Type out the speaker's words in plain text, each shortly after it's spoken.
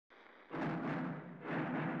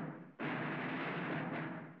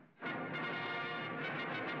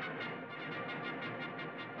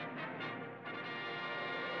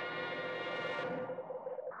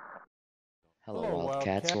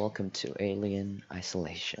Wildcats, welcome to Alien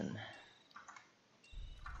Isolation.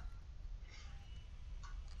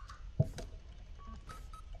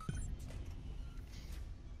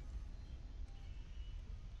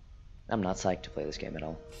 I'm not psyched to play this game at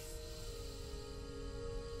all.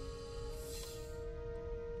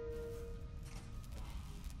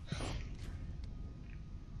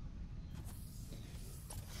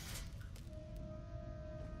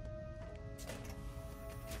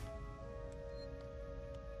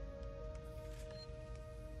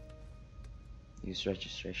 Use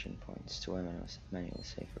registration points to manually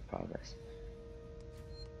save for progress.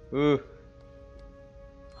 Ooh.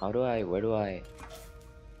 Where do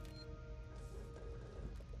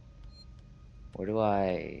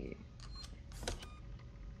I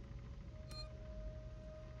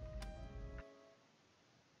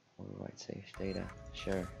save data?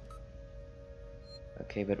 Sure.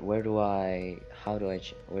 Okay, but where do I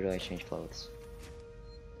change clothes?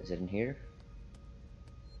 Is it in here?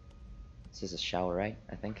 This is a shower, right?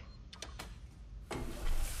 I think.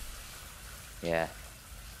 Yeah.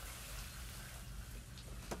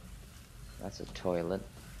 That's a toilet.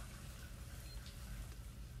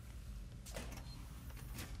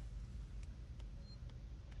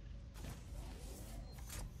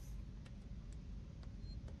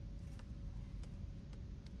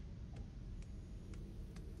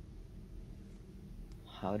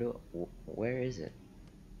 Where is it?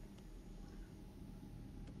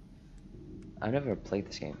 I've never played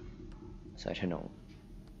this game, so I don't know.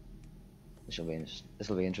 This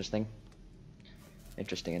will be interesting.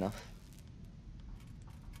 Interesting enough.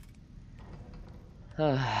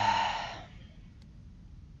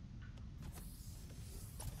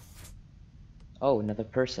 Oh, another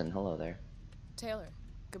person. Hello there. Taylor,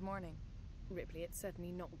 good morning. Ripley, it's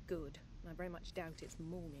certainly not good. I very much doubt it's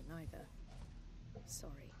morning either.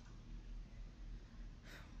 Sorry.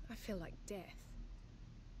 I feel like death.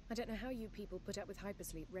 I don't know how you people put up with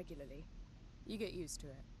hypersleep regularly. You get used to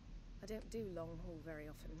it. I don't do long haul very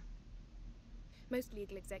often. Most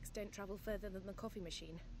legal execs don't travel further than the coffee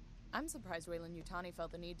machine. I'm surprised Weyland-Yutani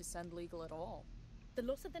felt the need to send legal at all. The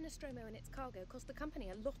loss of the Nostromo and its cargo cost the company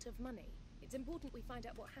a lot of money. It's important we find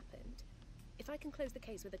out what happened. If I can close the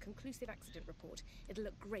case with a conclusive accident report, it'll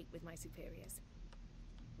look great with my superiors.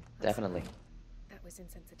 Definitely. That was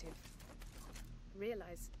insensitive.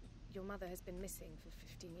 Realize your mother has been missing for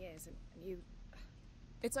 15 years and you...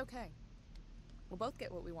 It's okay. We'll both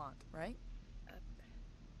get what we want, right?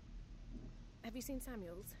 Have you seen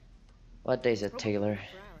Samuels? What day is it, Taylor?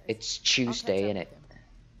 It's Tuesday, innit?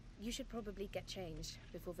 You should probably get changed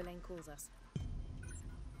before Villain calls us.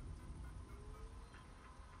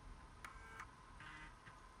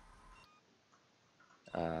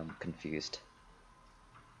 Confused.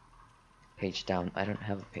 Page down. I don't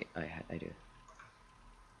have a page. I do.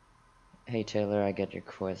 Hey Taylor, I get your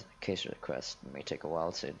case request. It may take a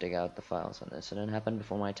while to dig out the files. An incident happened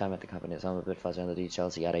before my time at the company, so I'm a bit fuzzy on the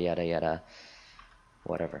details. Yada yada yada.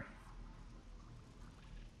 Whatever.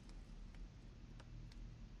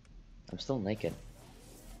 I'm still naked.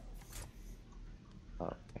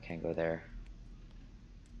 Oh, I can't go there.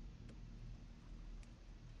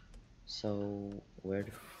 So where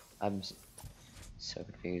do I'm so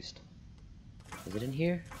confused. Is it in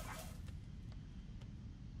here?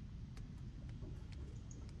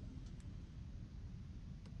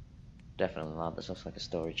 Definitely not. This looks like a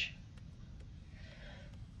storage.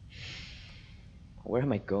 Where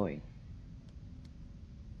am I going?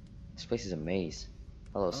 This place is a maze.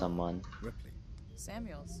 Hello, someone. Ripley.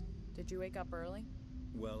 Samuels, did you wake up early?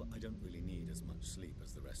 Well, I don't really need as much sleep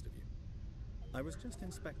as the rest of you. I was just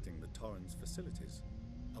inspecting the Torrens facilities.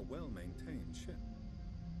 A well-maintained ship.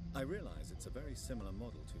 I realize it's a very similar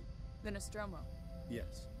model to... The Nostromo.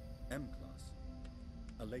 Yes, M-class.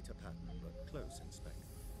 A later pattern, but close in spec.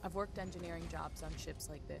 I've worked engineering jobs on ships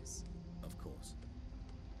like this. Of course.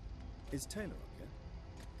 Is Taylor up yet?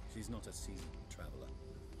 She's not a seasoned traveler.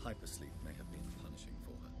 Hypersleep may have been punishing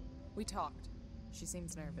for her. We talked. She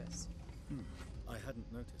seems nervous. I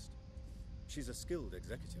hadn't noticed. She's a skilled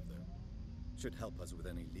executive, though. Should help us with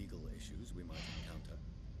any legal issues we might encounter.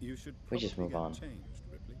 You should probably just move on. Changed,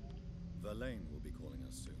 Ripley. Verlaine will be calling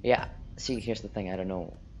us soon. Yeah. See, here's the thing. I don't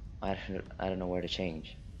know. I don't know where to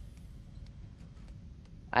change.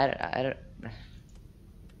 I don't.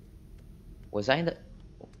 Was I in the?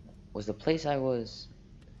 Was the place I was?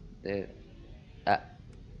 The.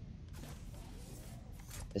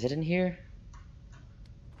 Is it in here?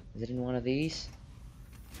 Is it in one of these?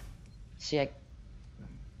 See, I.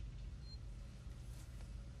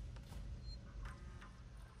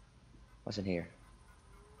 What's in here?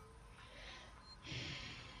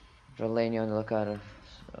 Delaney on the lookout.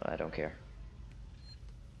 I don't care.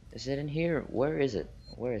 Is it in here? Where is it?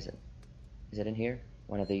 Where is it? Is it in here?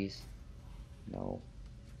 One of these? No.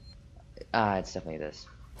 Ah, it's definitely this.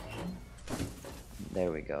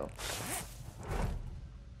 There we go.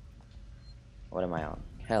 What am I on?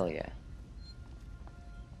 Hell yeah.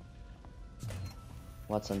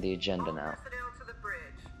 What's on the agenda now? Personnel to the bridge,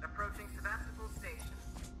 approaching Sevastopol Station.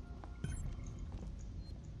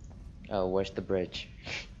 Oh, where's the bridge?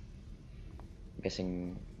 I'm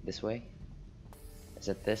guessing this way? Is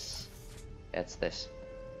it this? Yeah, it's this.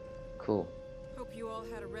 Cool. Hope you all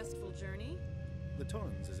had a restful journey. The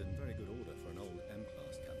Torrens is in very good order for an old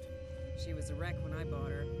M-class captain. She was a wreck when I bought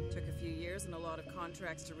her. Took a few years and a lot of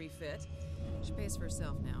contracts to refit. She pays for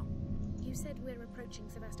herself now. You said we're approaching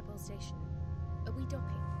Sevastopol Station. Are we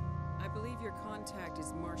docking? I believe your contact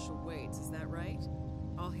is Marshal Waits, is that right?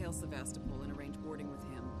 I'll hail Sevastopol and arrange boarding with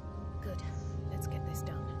him. Good. Let's get this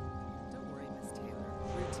done. Don't worry, Miss Taylor.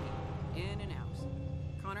 Routine. In and out.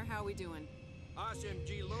 Connor, how we doing?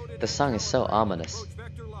 SMG loaded. The song is so ominous. Approach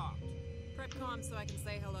vector locked. Prep comm so I can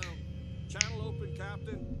say hello. Channel open,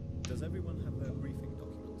 Captain. Does everyone have their briefing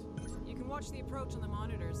documents? You can watch the approach on the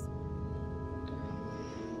monitors.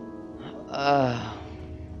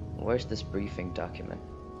 Where's this briefing document?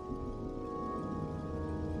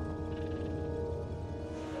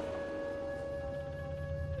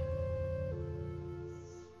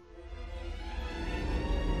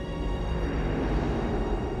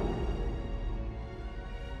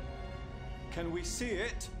 Can we see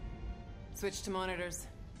it? Switch to monitors.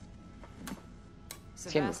 This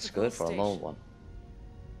game looks good for an old one.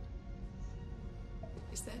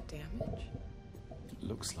 Is that damage?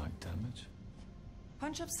 Looks like damage.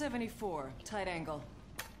 Punch up 74, tight angle.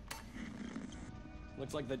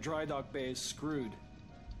 Looks like the dry dock bay is screwed.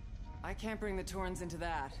 I can't bring the Torrens into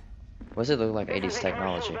that. What does it look like 80s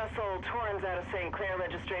technology? Vessel Torrens out of St. Clair,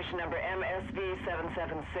 registration number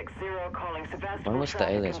MSV7760, calling Sevastopol. When was the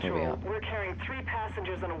Aliens movie out? We're carrying 3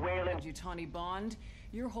 passengers on a Wayland. Yutani Bond,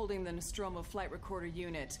 you're holding the Nostromo flight recorder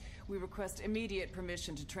unit. We request immediate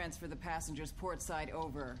permission to transfer the passengers port side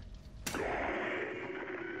over.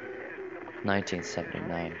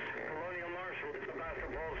 1979.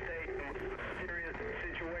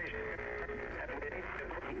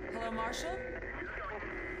 Hello, Marshal?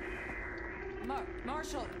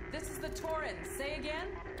 Marshal, this is the Torrens. Say again?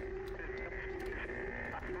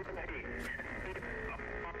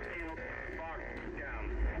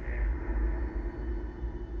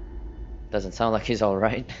 Doesn't sound like he's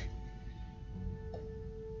alright.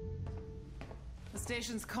 The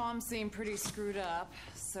station's comms seem pretty screwed up,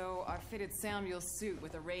 so I fitted Samuel's suit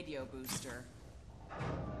with a radio booster.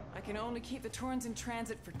 I can only keep the Torrens in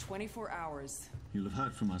transit for 24 hours. You'll have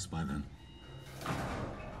heard from us by then.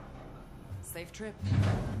 Safe trip.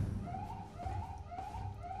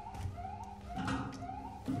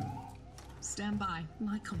 Stand by.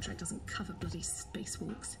 My contract doesn't cover bloody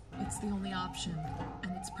spacewalks. It's the only option,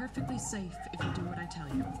 and it's perfectly safe if you do what I tell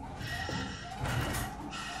you.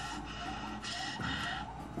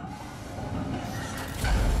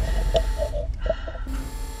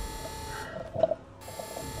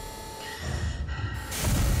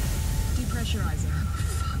 Depressurizer.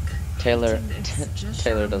 Fuck. Taylor Just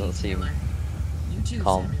Taylor show me, doesn't seem Taylor. You too,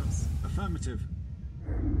 calm. Samuels. Affirmative.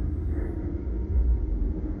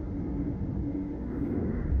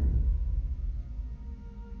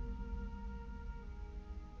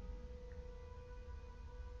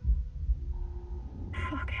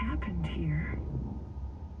 Fuck happened here?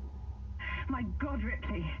 My God,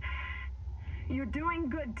 Ripley. You're doing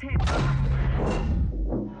good, Taylor.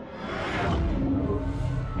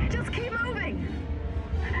 Just keep moving.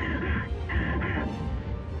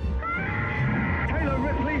 Taylor,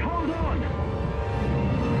 Ripley, hold on.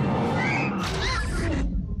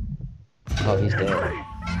 Oh, he's dead.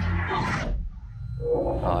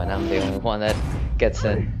 Oh, and I'm the only one that gets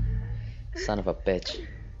in. Son of a bitch.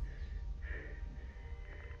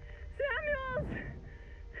 Samuels!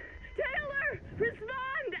 Taylor!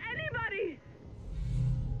 Respond! Anybody!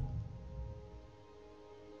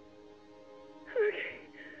 Okay.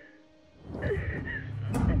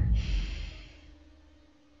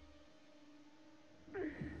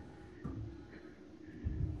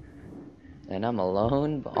 And I'm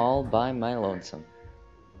alone, all by my lonesome.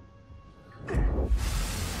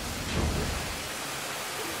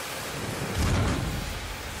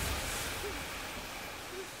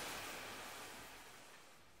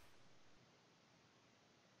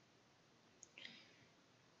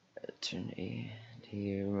 Turn A.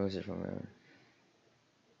 He removes it from her.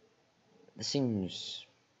 This seems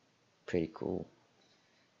pretty cool.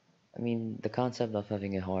 I mean, the concept of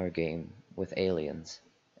having a horror game with aliens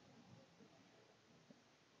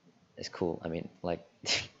is cool. I mean, like,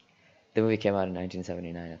 the movie came out in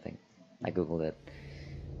 1979, I think. I googled it.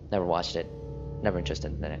 Never watched it. Never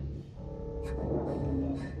interested in it.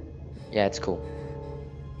 Yeah, it's cool.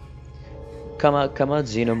 Come out,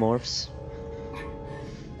 xenomorphs.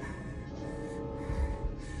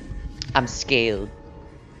 I'm scared.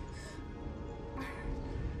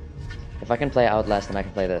 If I can play Outlast, then I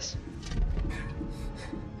can play this.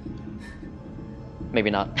 Maybe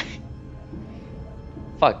not.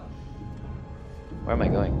 Fuck. Where am I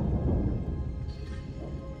going?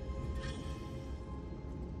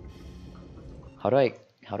 How do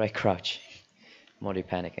I crouch? I'm already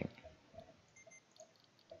panicking.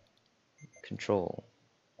 Control.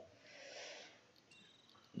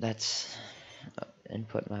 That's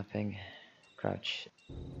input mapping. Crouch.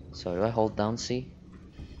 So do I hold down C?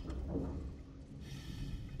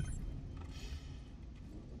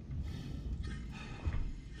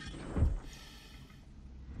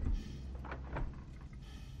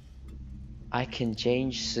 I can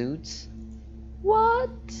change suits? What?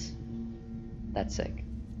 That's sick.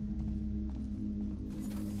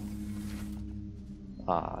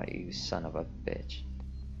 Ah, you son of a bitch.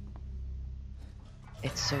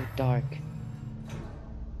 It's so dark.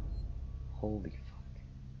 Holy fuck.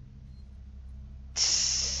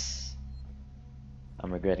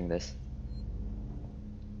 I'm regretting this.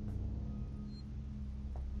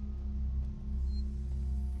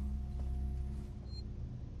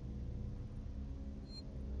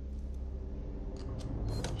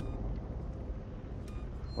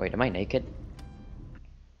 Wait, am I naked?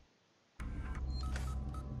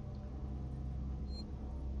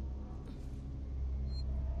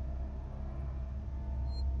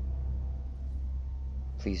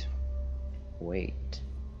 Please wait.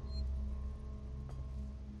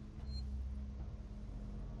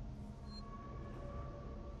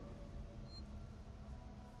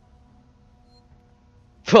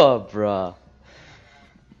 Oh, bruh.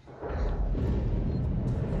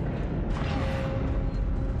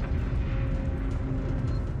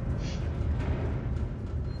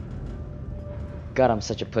 God, I'm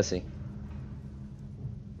such a pussy.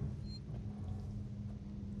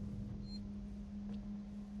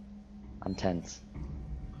 I'm tense.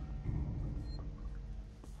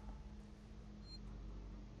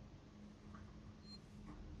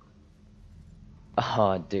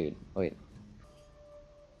 Oh, dude. Wait.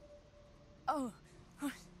 Oh.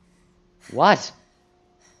 What?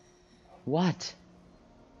 What?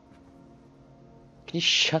 Can you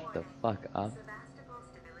shut the fuck up? Sevastopol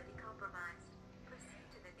stability compromised. Proceed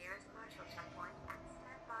to the nearest Marshall checkpoint and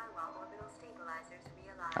stand by while orbital stabilizers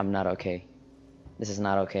realign. I'm not okay. This is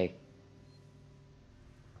not okay.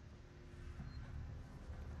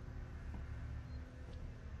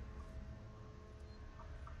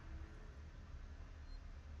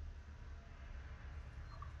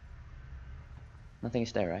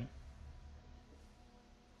 Nothing's there, right?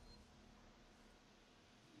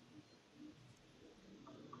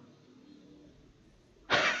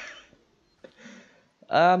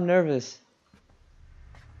 I'm nervous.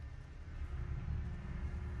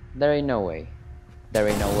 There ain't no way. There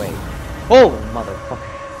ain't no way. Oh, motherfucker.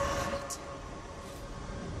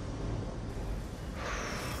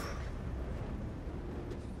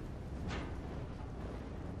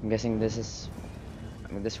 I'm guessing this is...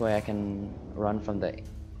 I mean, this way I can run from the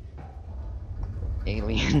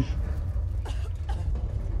alien.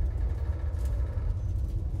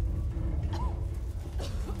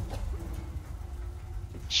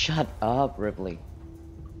 Shut up, Ripley.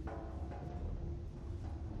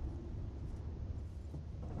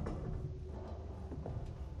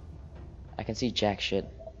 I can see jack shit.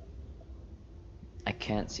 I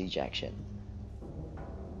can't see jack shit.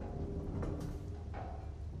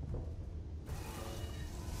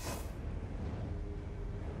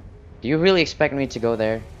 Do you really expect me to go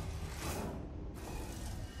there?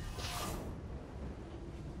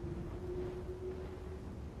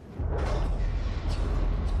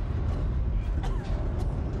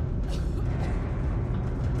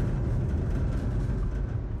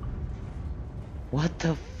 What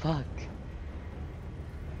the fuck?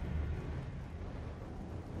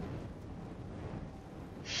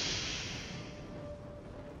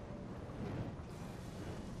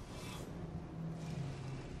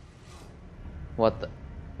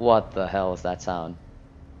 What the hell is that sound?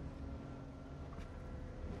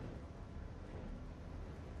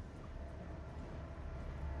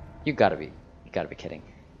 You gotta be kidding.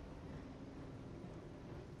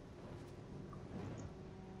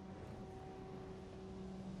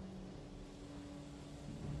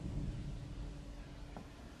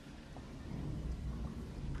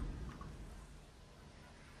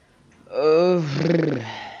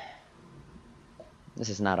 This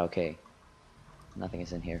is not okay. Nothing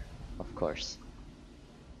is in here, of course.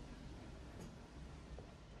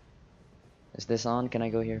 Is this on? Can I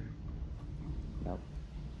go here? Nope.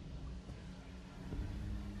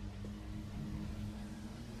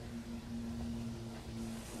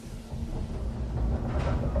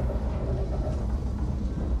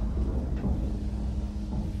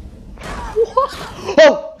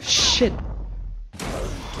 Oh shit!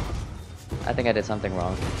 I think I did something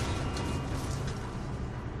wrong.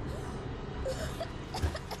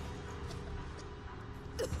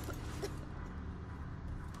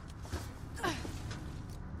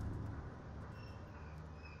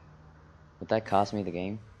 Would that cost me the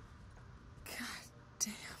game? God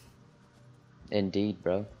damn. Indeed,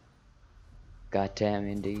 bro. Goddamn,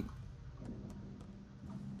 indeed.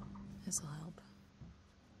 This'll help.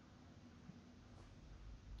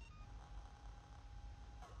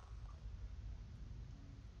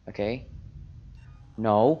 Okay.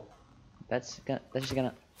 No. That's just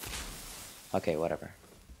gonna. Okay, whatever.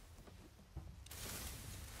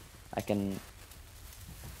 I can.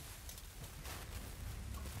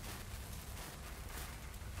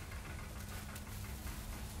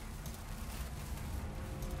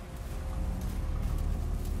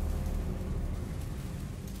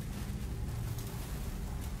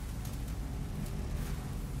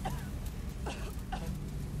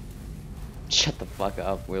 Shut the fuck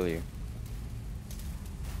up, will you?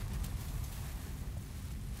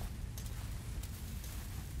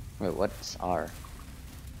 Wait, what's R?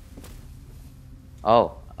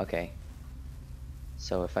 Oh, okay.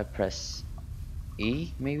 So if I press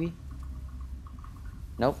E, maybe?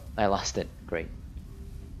 Nope, I lost it. Great.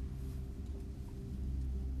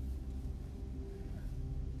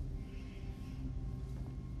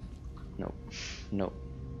 Nope. Nope.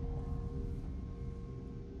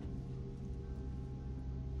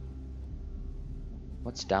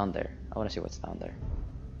 What's down there? I want to see what's down there.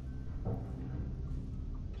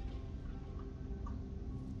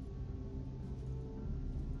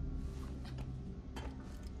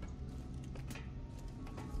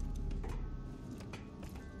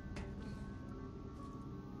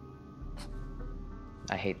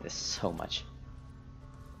 I hate this so much.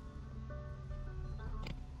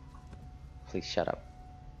 Please shut up.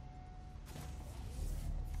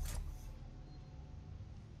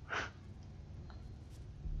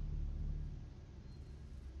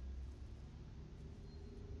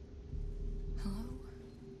 Hello?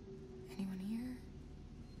 Anyone here?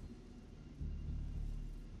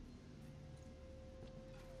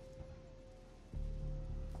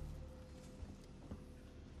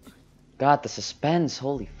 God, the suspense,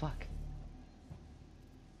 holy fuck.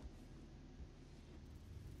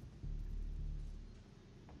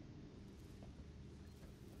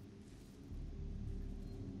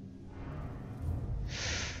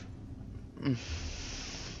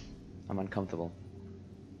 I'm uncomfortable.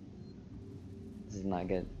 This is not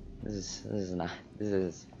good. This is not. This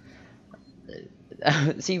is.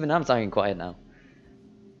 See, even I'm talking quiet now.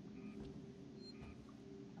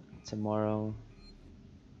 Tomorrow.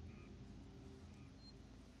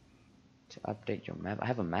 To update your map. I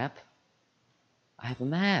have a map? I have a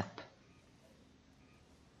map!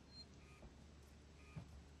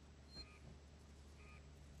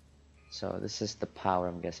 So this is the power,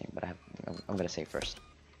 I'm guessing, but I'm gonna save first.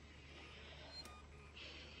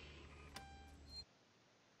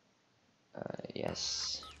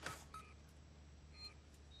 Yes.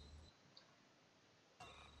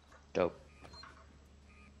 Dope.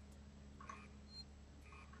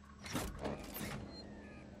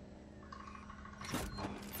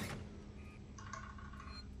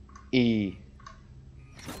 E.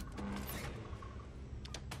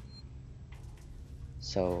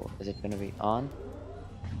 So, is it gonna be on?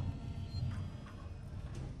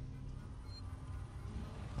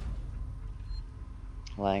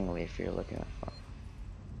 Langley, if you're looking at fun.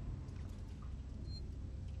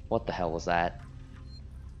 What the hell was that?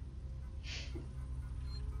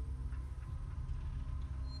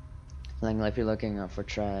 Langley, if you're looking for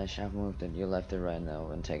trash, I've moved it. You left it right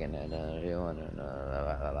now and taken it. You want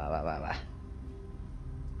to.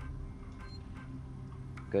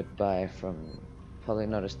 Goodbye from public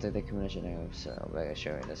notice to the commission of so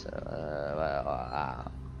sharing this.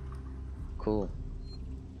 Cool.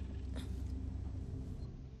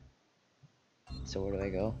 So where do I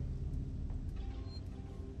go?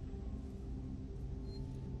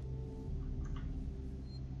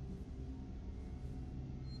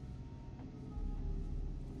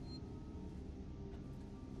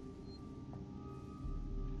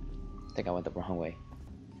 I think I went the wrong way.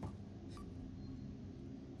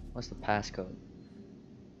 What's the passcode?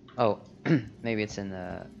 Oh, maybe it's in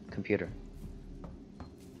the computer.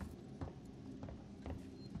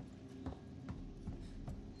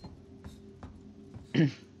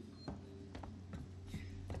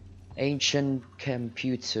 Ancient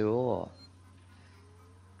computer.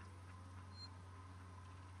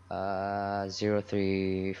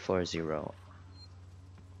 0340.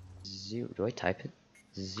 Do I type it?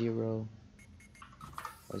 0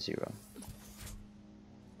 or 0.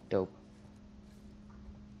 Dope.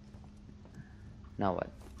 Now what?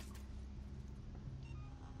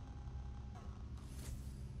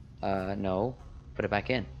 No. Put it back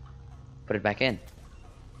in. Put it back in.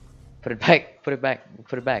 Put it back. Put it back.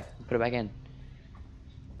 Put it back. Put it back in.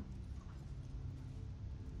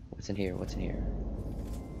 What's in here? What's in here?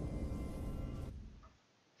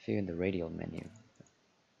 View in the radial menu.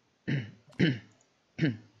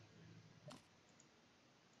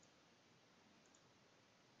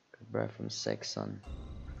 Breath from Saxon.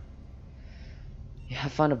 Yeah, I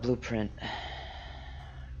found a blueprint.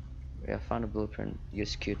 Yeah, I found a blueprint.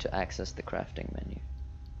 Use Q to access the crafting menu.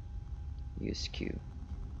 Use Q.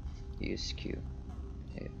 Use Q.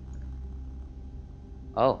 Yeah.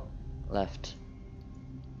 Oh, left.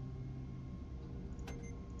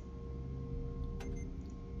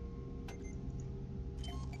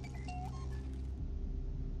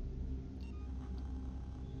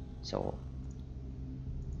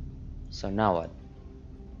 So now what?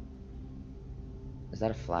 Is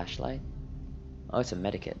that a flashlight? Oh, it's a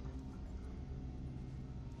medikit.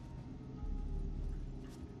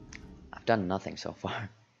 I've done nothing so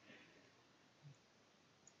far.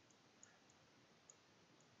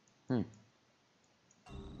 I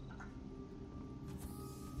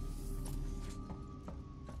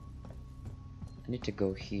need to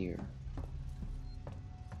go here.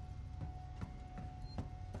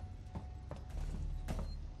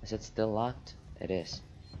 Is it still locked? It is.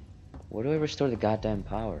 Where do I restore the goddamn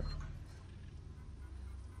power?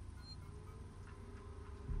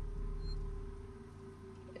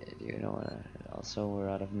 You know what? Also, we're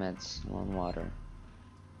out of meds. Low on water.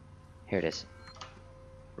 Here it is.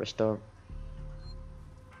 Restore.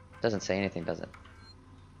 Doesn't say anything, does it?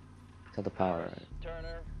 Tell the power.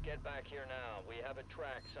 Turner, get back here now. We have a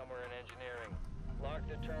track somewhere in engineering. Lock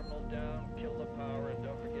the terminal down, kill the power, and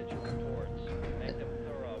don't forget your reports. Make them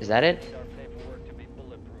thorough. Is that it? We need our paperwork to be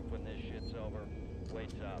bulletproof when this shit's over.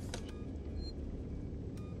 Waits up.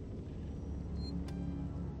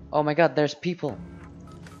 Oh my god, there's people.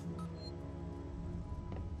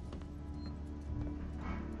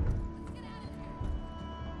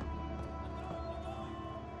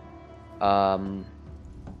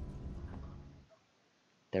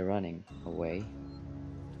 They're running away.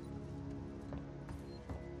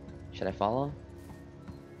 Should I follow?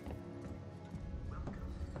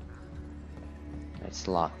 It's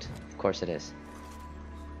locked. Of course it is.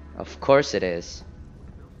 Of course it is.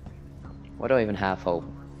 Why do I even have hope?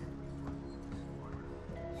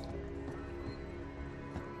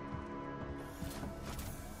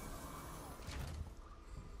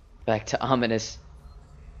 Back to ominous.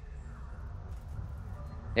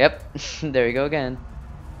 Yep, there we go again.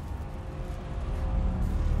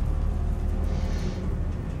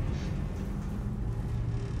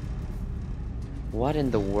 What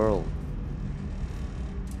in the world?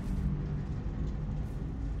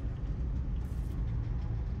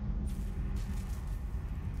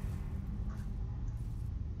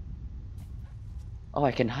 Oh,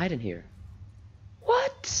 I can hide in here.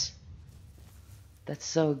 What? That's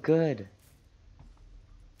so good.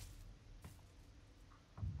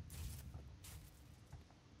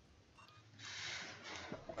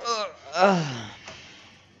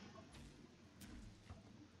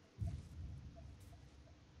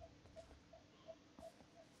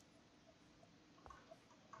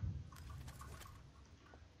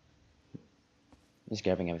 Just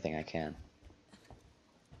grabbing everything I can.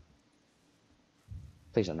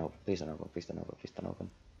 Please don't open, please don't open, please don't open, please don't open.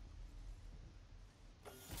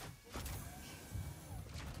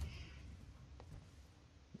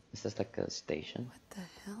 Is this like a station? What the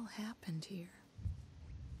hell happened here?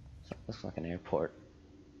 So, looks like an airport.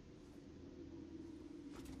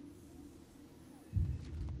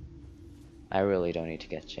 I really don't need to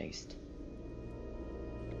get chased.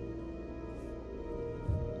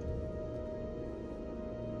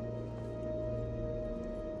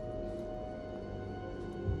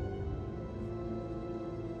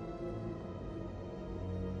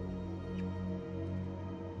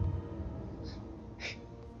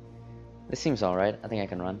 This seems alright. I think I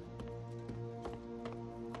can run.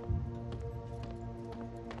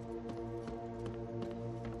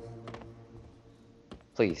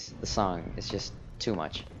 Please, the song is just too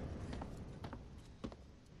much.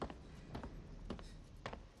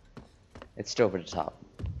 It's still over the top.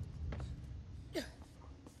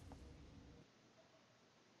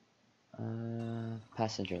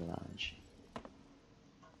 Passenger lounge.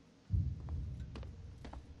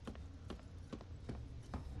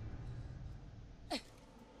 The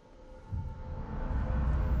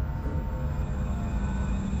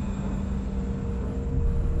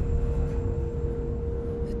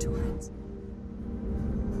Torrens.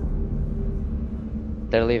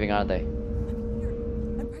 They're leaving, aren't they? I'm here.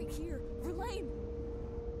 I'm right here. Verlaine!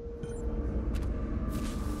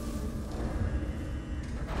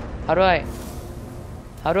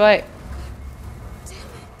 How do I? Damn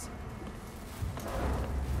it!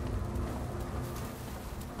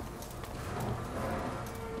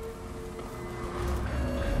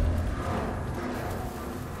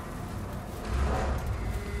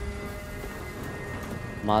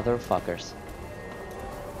 Motherfuckers.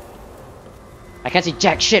 I can't see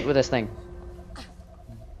jack shit with this thing.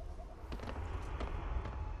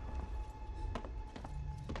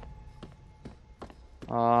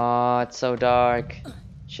 Oh, it's so dark.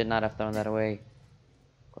 Should not have thrown that away.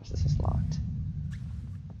 Of course, this is locked.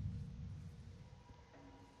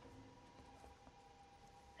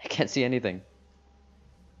 I can't see anything.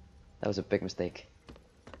 That was a big mistake.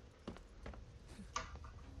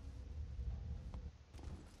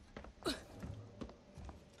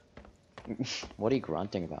 What are you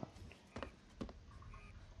grunting about?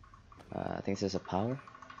 I think this is a power.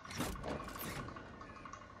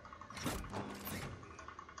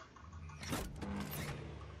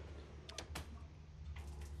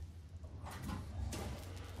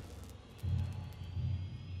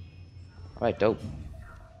 Alright, dope.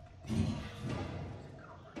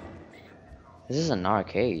 This is an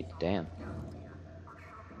arcade, damn.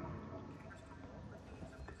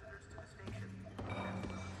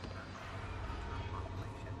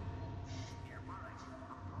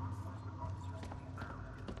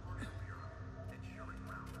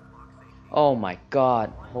 Oh my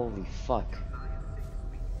god, holy fuck.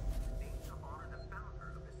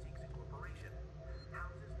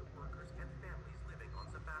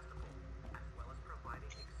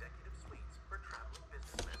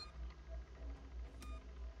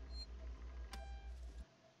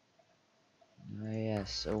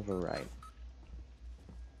 Yes, override.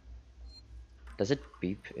 Does it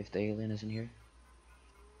beep if the alien is in here?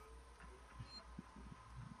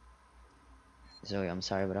 Zoe, I'm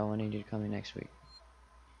sorry, but I want you to come in next week.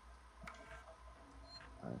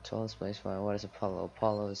 Tallest place for what is Apollo?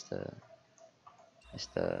 Apollo is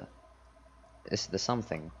the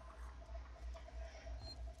something.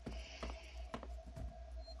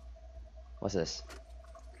 What's this?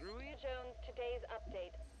 Ruya Jones, today's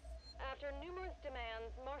update. After numerous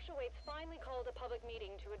demands, Marshal Waits finally called a public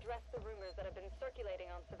meeting to address the rumors that have been circulating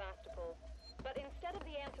on Sevastopol. But instead of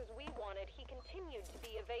the answers we wanted, he continued to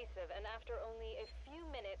be evasive, and after only a few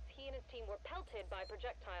minutes, he and his team were pelted by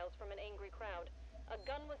projectiles from an angry crowd. A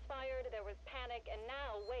gun was fired, there was panic, and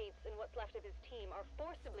now Waits and what's left of his team are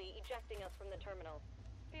forcibly ejecting us from the terminal.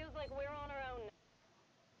 Feels like we're on our own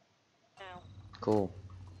now. Cool.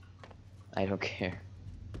 I don't care.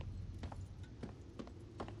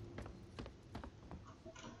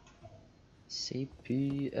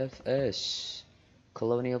 CPFS.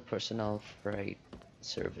 Colonial Personnel Freight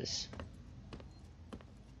Service.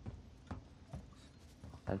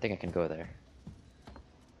 I don't think I can go there.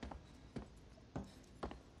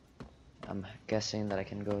 I'm guessing that I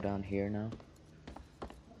can go down here now.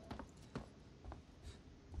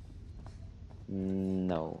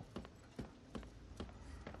 No.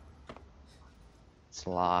 It's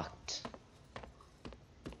locked.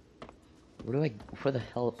 Where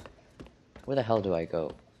the hell do I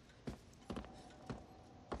go?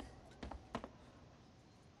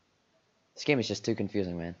 This game is just too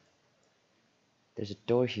confusing, man. There's a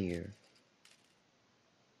door here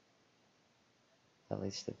that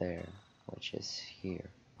leads to there, which is here.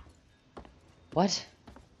 What?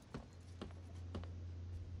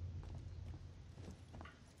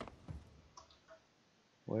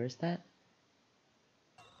 Where is that?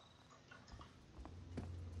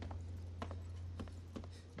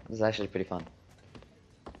 This is actually pretty fun.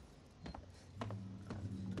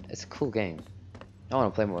 It's a cool game. I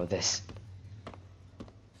want to play more of this.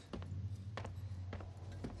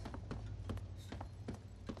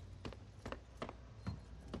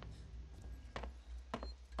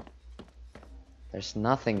 There's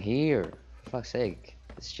nothing here. For fuck's sake.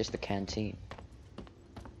 It's just a canteen.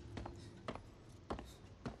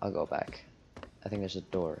 I'll go back. I think there's a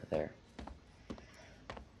door there.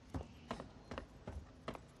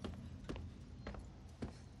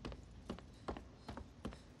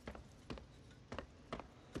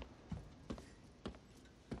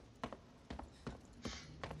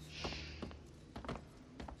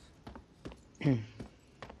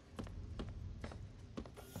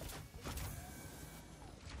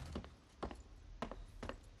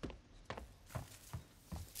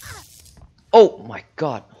 Oh my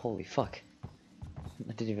god, holy fuck.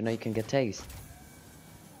 I didn't even know you can get tased.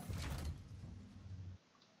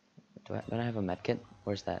 Don't I have a medkit?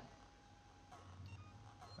 Where's that?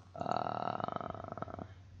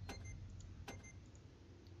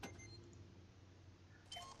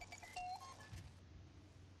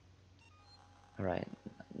 Alright,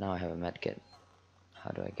 now I have a medkit.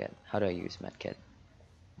 How do I use medkit?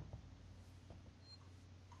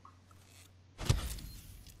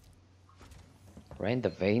 Right in the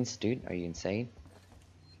veins, dude? Are you insane?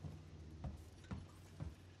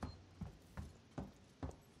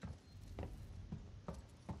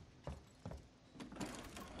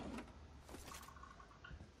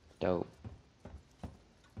 Dope.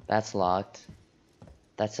 That's locked.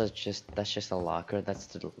 That's just a locker. That's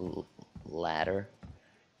the ladder.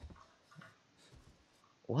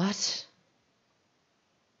 What?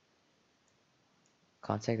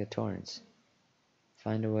 Contact the Torrens.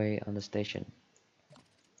 Find a way on the station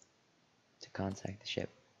to contact the ship.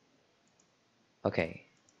 Okay.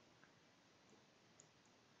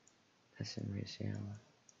 That's in Louisiana.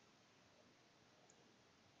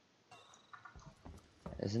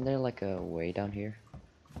 Isn't there like a way down here?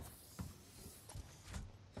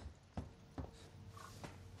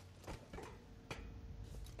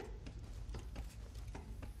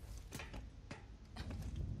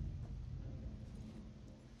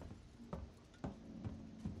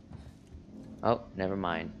 Oh, never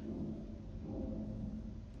mind.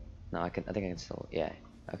 No, I think I can still, yeah.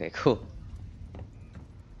 Okay, cool.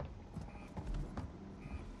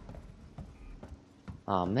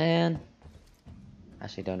 Oh man.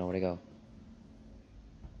 Actually don't know where to go.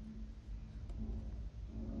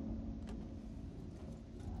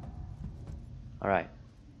 Alright.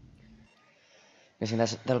 Guessing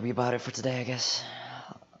that'll be about it for today, I guess.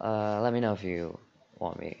 Let me know if you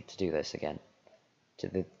want me to do this again.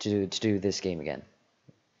 To do this game again.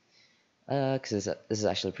 Cause this is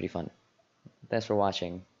actually pretty fun. Thanks for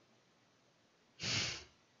watching.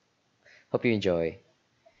 Hope you enjoy.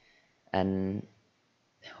 And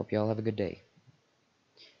hope you all have a good day.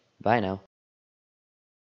 Bye now.